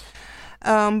you,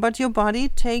 but your body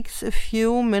takes a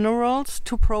few minerals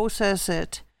to process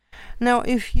it. Now,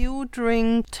 if you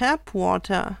drink tap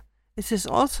water, this is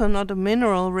also not a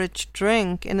mineral-rich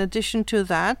drink. In addition to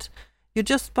that, you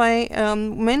just buy,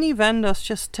 many vendors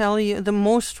just tell you, the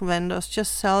most vendors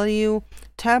just sell you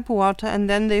tap water, and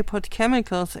then they put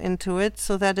chemicals into it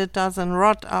so that it doesn't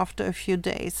rot after a few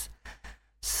days.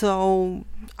 So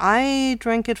I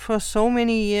drank it for so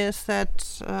many years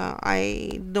that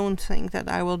I don't think that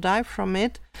I will die from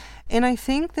it. And I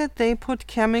think that they put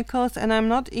chemicals, and I'm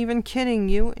not even kidding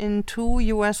you, into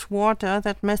US water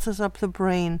that messes up the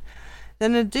brain.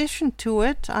 In addition to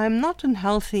it, I'm not a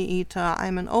healthy eater.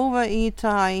 I'm an overeater.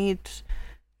 I eat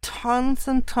tons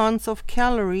and tons of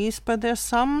calories, but there's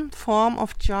some form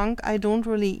of junk I don't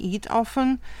really eat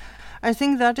often. I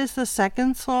think that is the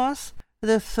second source.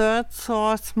 The third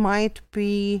source might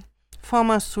be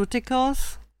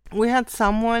pharmaceuticals. We had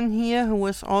someone here who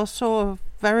was also a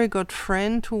very good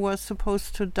friend who was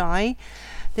supposed to die.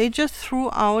 They just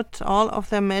threw out all of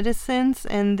their medicines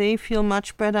and they feel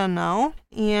much better now.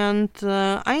 And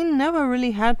I never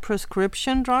really had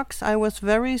prescription drugs. I was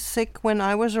very sick when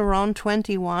I was around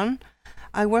 21.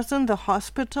 I was in the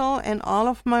hospital and all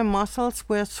of my muscles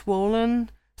were swollen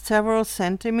several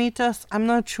centimeters. I'm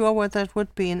not sure what that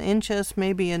would be in inches,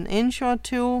 maybe an inch or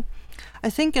two. I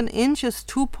think an inch is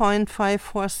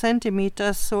 2.54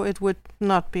 centimeters, so it would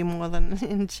not be more than an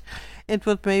inch. It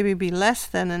would maybe be less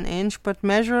than an inch, but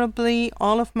measurably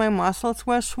all of my muscles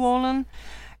were swollen.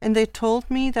 And they told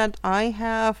me that I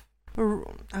have,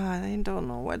 I don't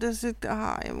know, what is it?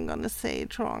 I'm going to say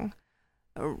it wrong.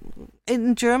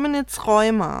 In German, it's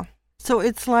Rheuma. So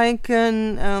it's like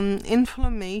an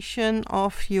inflammation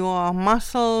of your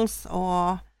muscles,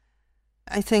 or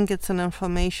I think it's an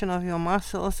inflammation of your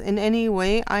muscles. In any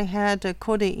way, I had a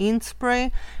codeine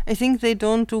spray. I think they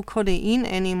don't do codeine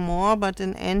anymore, but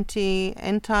an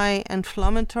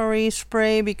anti-inflammatory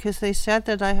spray, because they said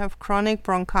that I have chronic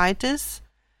bronchitis.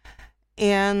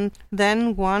 And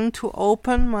then one to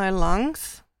open my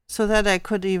lungs so that I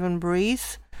could even breathe.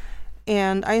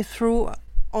 And I threw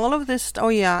all of this,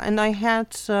 and I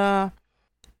had,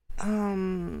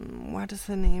 what is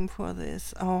the name for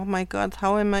this? Oh my God,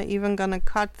 how am I even gonna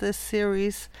cut this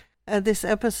series, this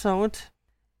episode?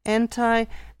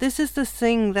 This is the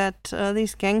thing that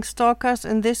these gang stalkers,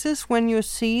 and this is when you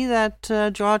see that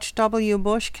George W.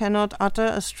 Bush cannot utter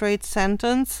a straight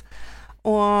sentence,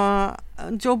 or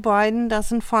Joe Biden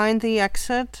doesn't find the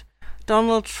exit,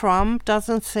 Donald Trump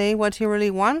doesn't say what he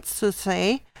really wants to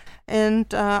say.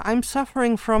 And I'm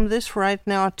suffering from this right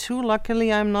now too.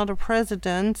 Luckily, I'm not a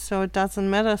president, so it doesn't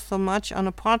matter so much on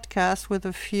a podcast with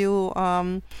a few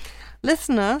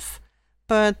listeners.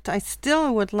 But I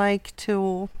still would like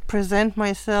to present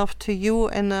myself to you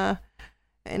in a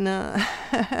in a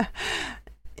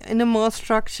more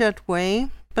structured way.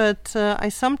 but I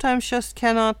sometimes just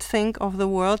cannot think of the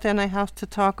word and I have to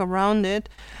talk around it.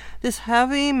 This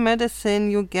heavy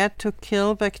medicine you get to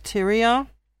kill bacteria,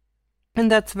 and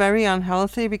that's very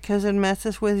unhealthy because it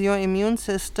messes with your immune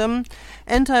system.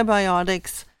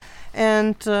 Antibiotics.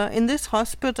 And in this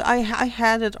hospital, I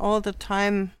had it all the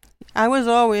time. I was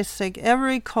always sick.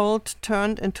 Every cold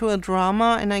turned into a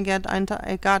drama, and I got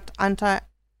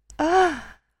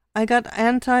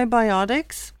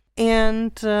antibiotics.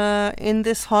 And in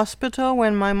this hospital,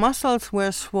 when my muscles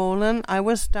were swollen, I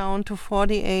was down to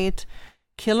 48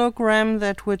 kilograms.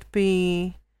 That would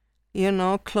be,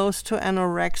 close to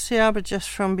anorexia, but just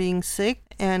from being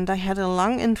sick. And I had a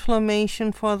lung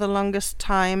inflammation for the longest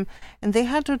time. And they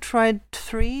had to try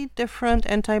 3 different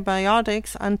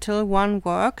antibiotics until one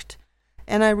worked.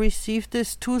 And I received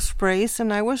these 2 sprays,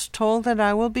 and I was told that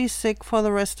I will be sick for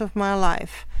the rest of my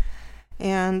life.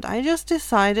 And I just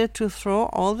decided to throw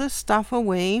all this stuff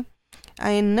away.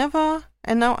 And now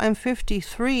I'm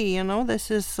 53,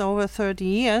 this is over 30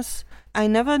 years. I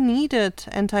never needed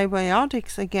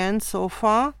antibiotics again so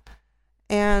far.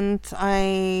 And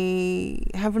I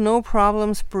have no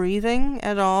problems breathing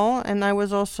at all. And I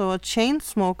was also a chain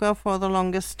smoker for the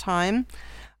longest time.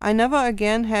 I never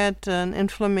again had an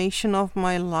inflammation of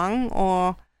my lung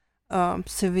or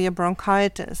severe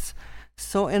bronchitis.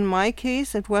 So in my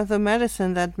case, it was the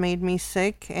medicine that made me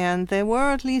sick, and there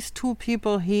were at least 2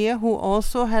 people here who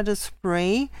also had a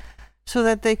spray so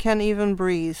that they can even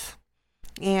breathe.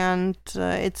 And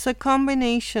it's a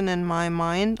combination in my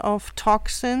mind of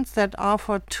toxins that are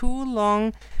for too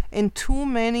long in too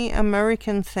many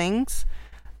American things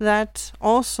that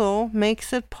also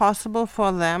makes it possible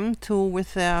for them to,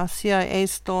 with their CIA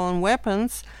stolen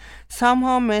weapons,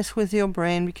 somehow mess with your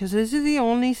brain, because this is the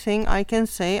only thing I can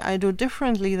say I do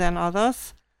differently than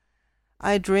others.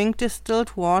 I drink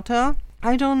distilled water.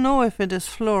 I don't know if it is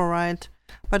fluoride,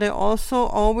 but I also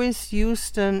always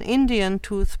used an Indian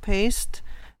toothpaste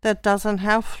that doesn't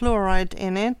have fluoride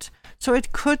in it. So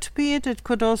it could be it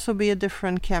could also be a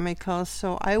different chemical,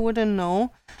 so I wouldn't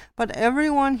know. But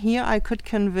everyone here I could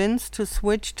convince to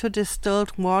switch to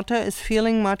distilled water is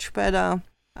feeling much better.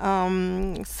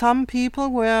 Some people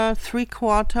were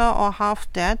 3/4 or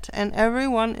half dead, and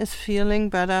everyone is feeling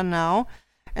better now.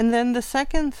 And then the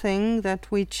second thing that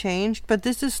we changed, but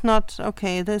this is not,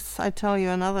 this I tell you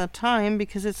another time,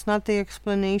 because it's not the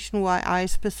explanation why I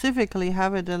specifically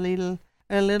have it a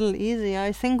little easy.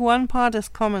 I think one part is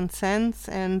common sense,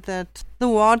 and that the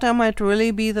water might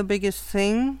really be the biggest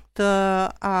thing.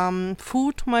 The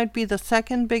food might be the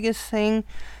second biggest thing.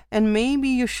 And maybe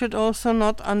you should also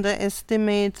not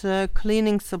underestimate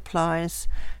cleaning supplies.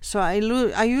 So I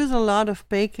use a lot of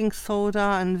baking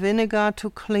soda and vinegar to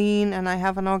clean, and I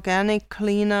have an organic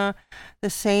cleaner. The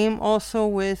same also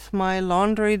with my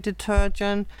laundry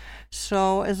detergent.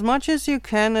 So as much as you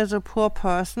can as a poor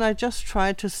person, I just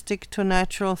try to stick to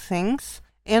natural things.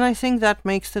 And I think that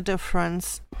makes the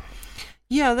difference.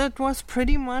 Yeah, that was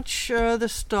pretty much the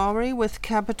story with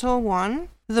Capital One,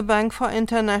 the Bank for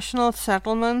International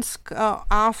Settlements,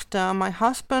 after my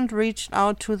husband reached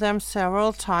out to them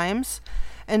several times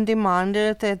and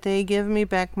demanded that they give me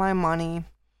back my money.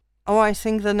 Oh, I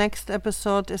think the next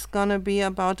episode is gonna be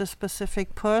about a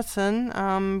specific person,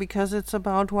 because it's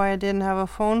about why I didn't have a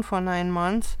phone for 9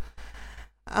 months.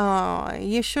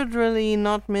 You should really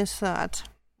not miss that.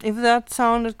 If that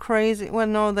sounded crazy, well,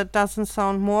 no, that doesn't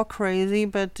sound more crazy,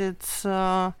 but it's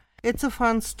a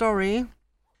fun story.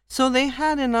 So they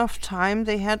had enough time.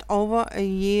 They had over a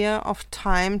year of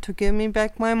time to give me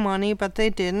back my money, but they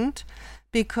didn't,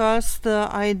 because the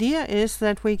idea is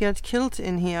that we get killed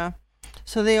in here.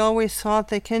 So they always thought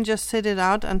they can just sit it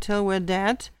out until we're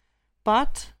dead.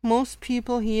 But most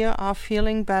people here are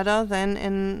feeling better than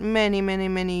in many, many,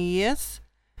 many years.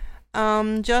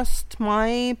 Just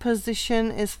my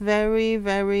position is very,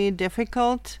 very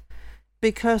difficult,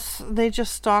 because they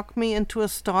just stalked me into a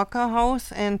stalker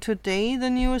house, and today the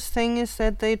newest thing is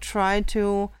that they try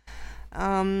to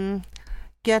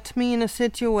get me in a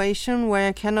situation where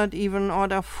I cannot even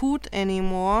order food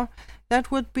anymore.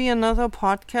 That would be another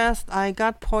podcast. I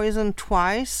got poisoned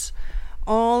twice.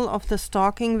 All of the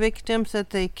stalking victims that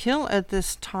they kill at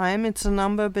this time, it's a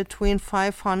number between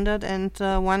 500 and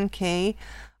 1K,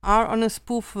 are on a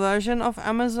spoof version of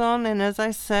Amazon, and as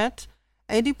I said,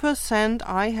 80%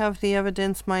 I have the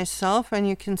evidence myself, and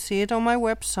you can see it on my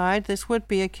website. This would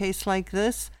be a case like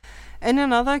this. And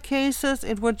in other cases,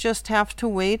 it would just have to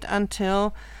wait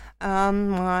until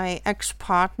my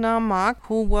ex-partner, Mark,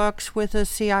 who works with the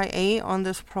CIA on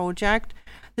this project.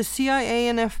 The CIA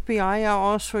and FBI are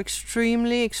also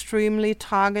extremely, extremely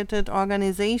targeted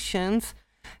organizations,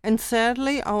 And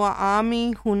sadly, our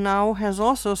army, who now has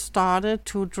also started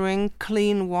to drink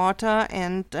clean water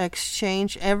and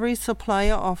exchange every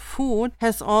supplier of food,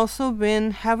 has also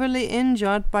been heavily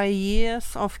injured by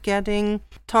years of getting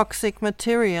toxic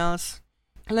materials.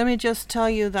 Let me just tell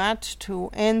you that to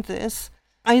end this.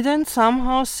 I then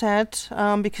somehow said,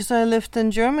 because I lived in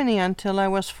Germany until I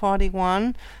was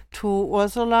 41, to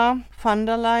Ursula von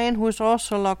der Leyen, who is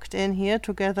also locked in here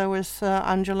together with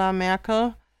Angela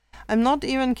Merkel. I'm not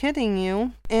even kidding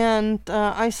you. And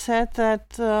I said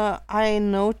that I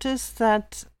noticed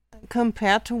that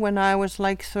compared to when I was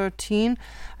like 13,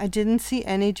 I didn't see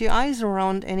any GIs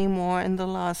around anymore in the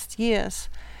last years.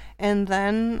 And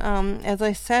then, as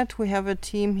I said, we have a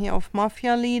team here of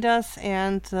Mafia leaders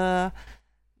and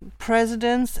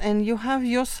presidents, and you have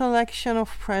your selection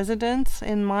of presidents.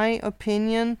 In my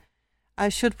opinion, I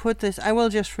should put this, I will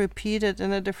just repeat it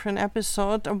in a different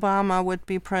episode. Obama would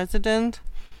be president.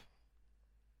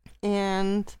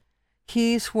 And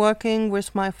he's working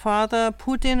with my father.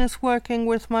 Putin is working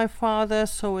with my father.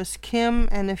 So is Kim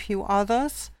and a few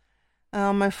others.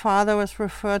 My father was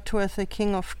referred to as the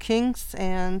King of Kings.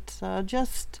 And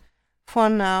just for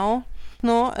now,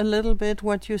 know a little bit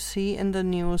what you see in the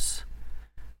news.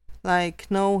 Like,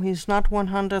 no, he's not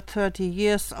 130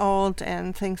 years old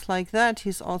and things like that.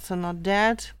 He's also not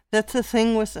dead. That's the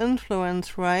thing with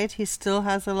influence, right? He still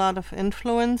has a lot of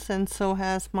influence, and so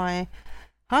has my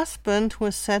husband, who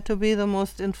is said to be the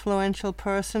most influential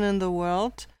person in the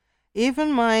world.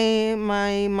 Even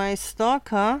my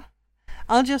stalker,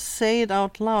 I'll just say it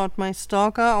out loud, my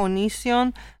stalker,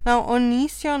 Onision. Now,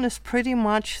 Onision is pretty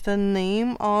much the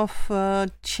name of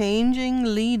changing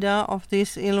leader of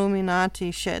this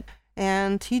Illuminati shit.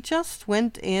 And he just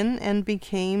went in and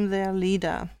became their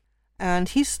leader. And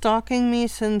he's stalking me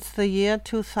since the year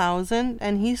 2000,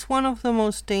 and he's one of the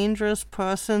most dangerous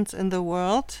persons in the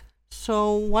world.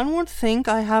 So one would think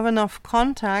I have enough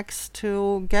contacts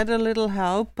to get a little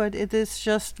help, but it is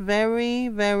just very,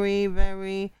 very,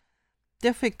 very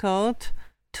difficult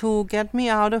to get me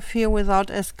out of here without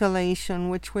escalation,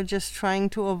 which we're just trying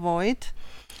to avoid.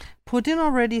 Putin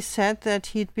already said that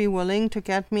he'd be willing to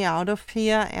get me out of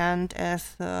here, and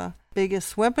as the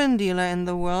biggest weapon dealer in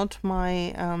the world,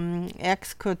 my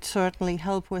ex could certainly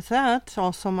help with that,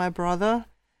 also my brother.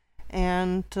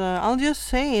 And I'll just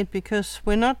say it because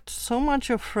we're not so much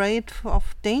afraid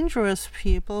of dangerous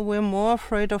people. We're more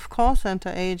afraid of call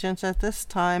center agents at this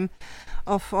time,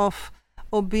 of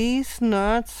obese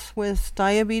nerds with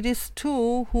diabetes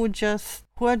too, who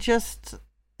are just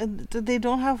they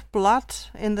don't have blood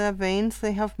in their veins.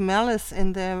 They have malice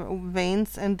in their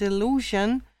veins and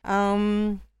delusion.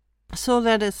 So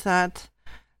that is that.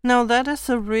 Now that is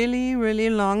a really, really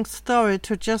long story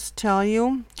to just tell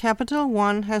you. Capital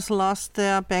One has lost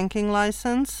their banking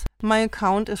license. My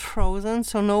account is frozen,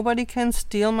 so nobody can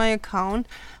steal my account.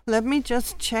 Let me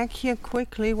just check here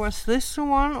quickly. Was this the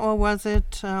one or was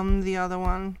it the other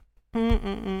one?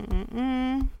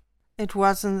 It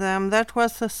wasn't them. That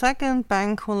was the second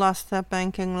bank who lost their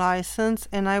banking license,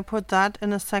 and I put that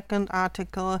in a second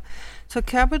article. So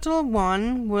Capital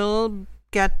One will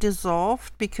get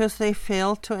dissolved because they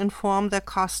failed to inform their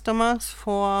customers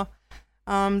for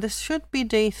this should be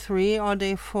day 3 or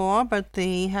day 4, but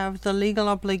they have the legal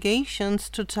obligations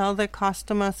to tell their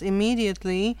customers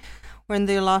immediately when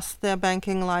they lost their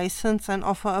banking license and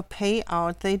offer a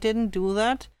payout. They didn't do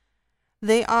that.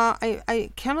 They are,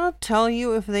 I cannot tell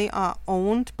you if they are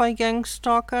owned by gang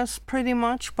stalkers pretty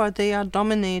much, but they are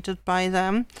dominated by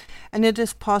them. And it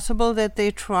is possible that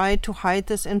they try to hide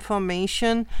this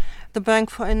information. The Bank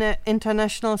for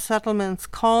International Settlements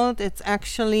called. It's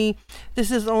actually, this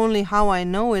is only how I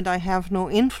know it. I have no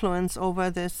influence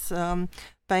over this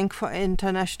Bank for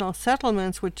International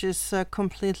Settlements, which is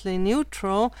completely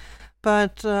neutral.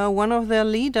 But one of their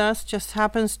leaders just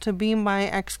happens to be my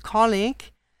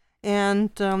ex-colleague.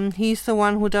 And he's the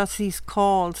one who does these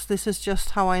calls. This is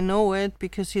just how I know it,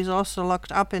 because he's also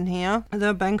locked up in here.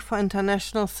 The Bank for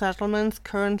International Settlements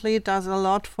currently does a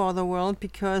lot for the world,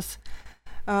 because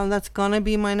that's gonna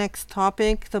be my next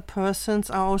topic. The persons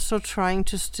are also trying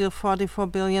to steal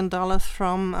 $44 billion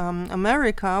from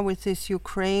America with this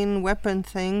Ukraine weapon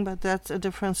thing, but that's a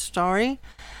different story.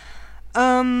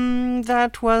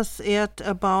 That was it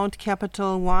about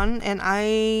Capital One, and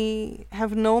I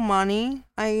have no money.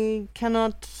 I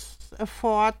cannot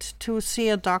afford to see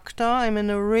a doctor. I'm in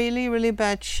a really, really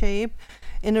bad shape,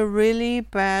 in a really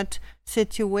bad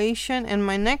situation, and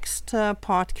my next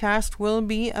podcast will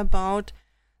be about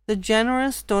the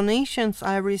generous donations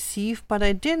I received, but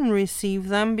I didn't receive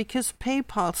them because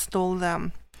PayPal stole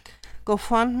them.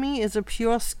 GoFundMe is a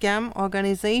pure scam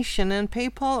organization, and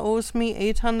PayPal owes me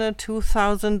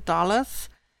 $802,000,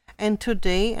 and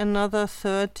today another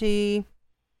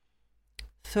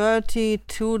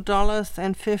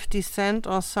 $32.50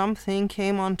 or something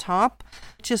came on top,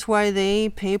 which is why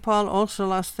PayPal also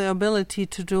lost their ability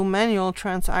to do manual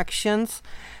transactions.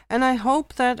 And I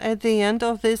hope that at the end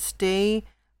of this day,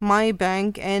 my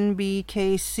bank,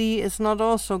 NBKC, is not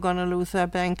also going to lose their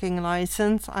banking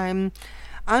license. I'm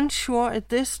unsure at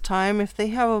this time if they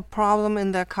have a problem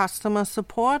in their customer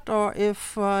support, or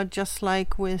if, just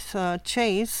like with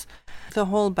Chase, the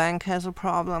whole bank has a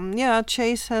problem. Yeah,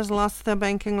 Chase has lost their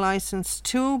banking license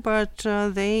too, but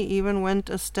they even went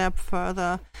a step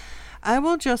further. I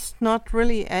will just not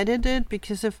really edit it,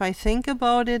 because if I think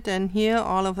about it and hear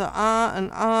all of the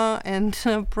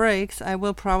and breaks, I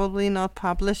will probably not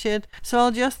publish it. So I'll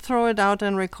just throw it out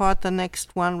and record the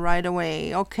next one right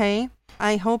away, okay?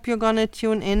 I hope you're gonna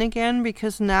tune in again,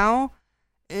 because now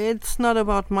it's not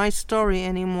about my story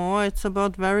anymore. It's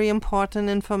about very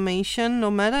important information, no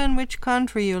matter in which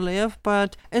country you live,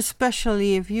 but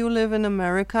especially if you live in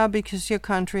America, because your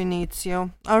country needs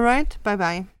you. Alright,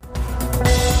 bye-bye.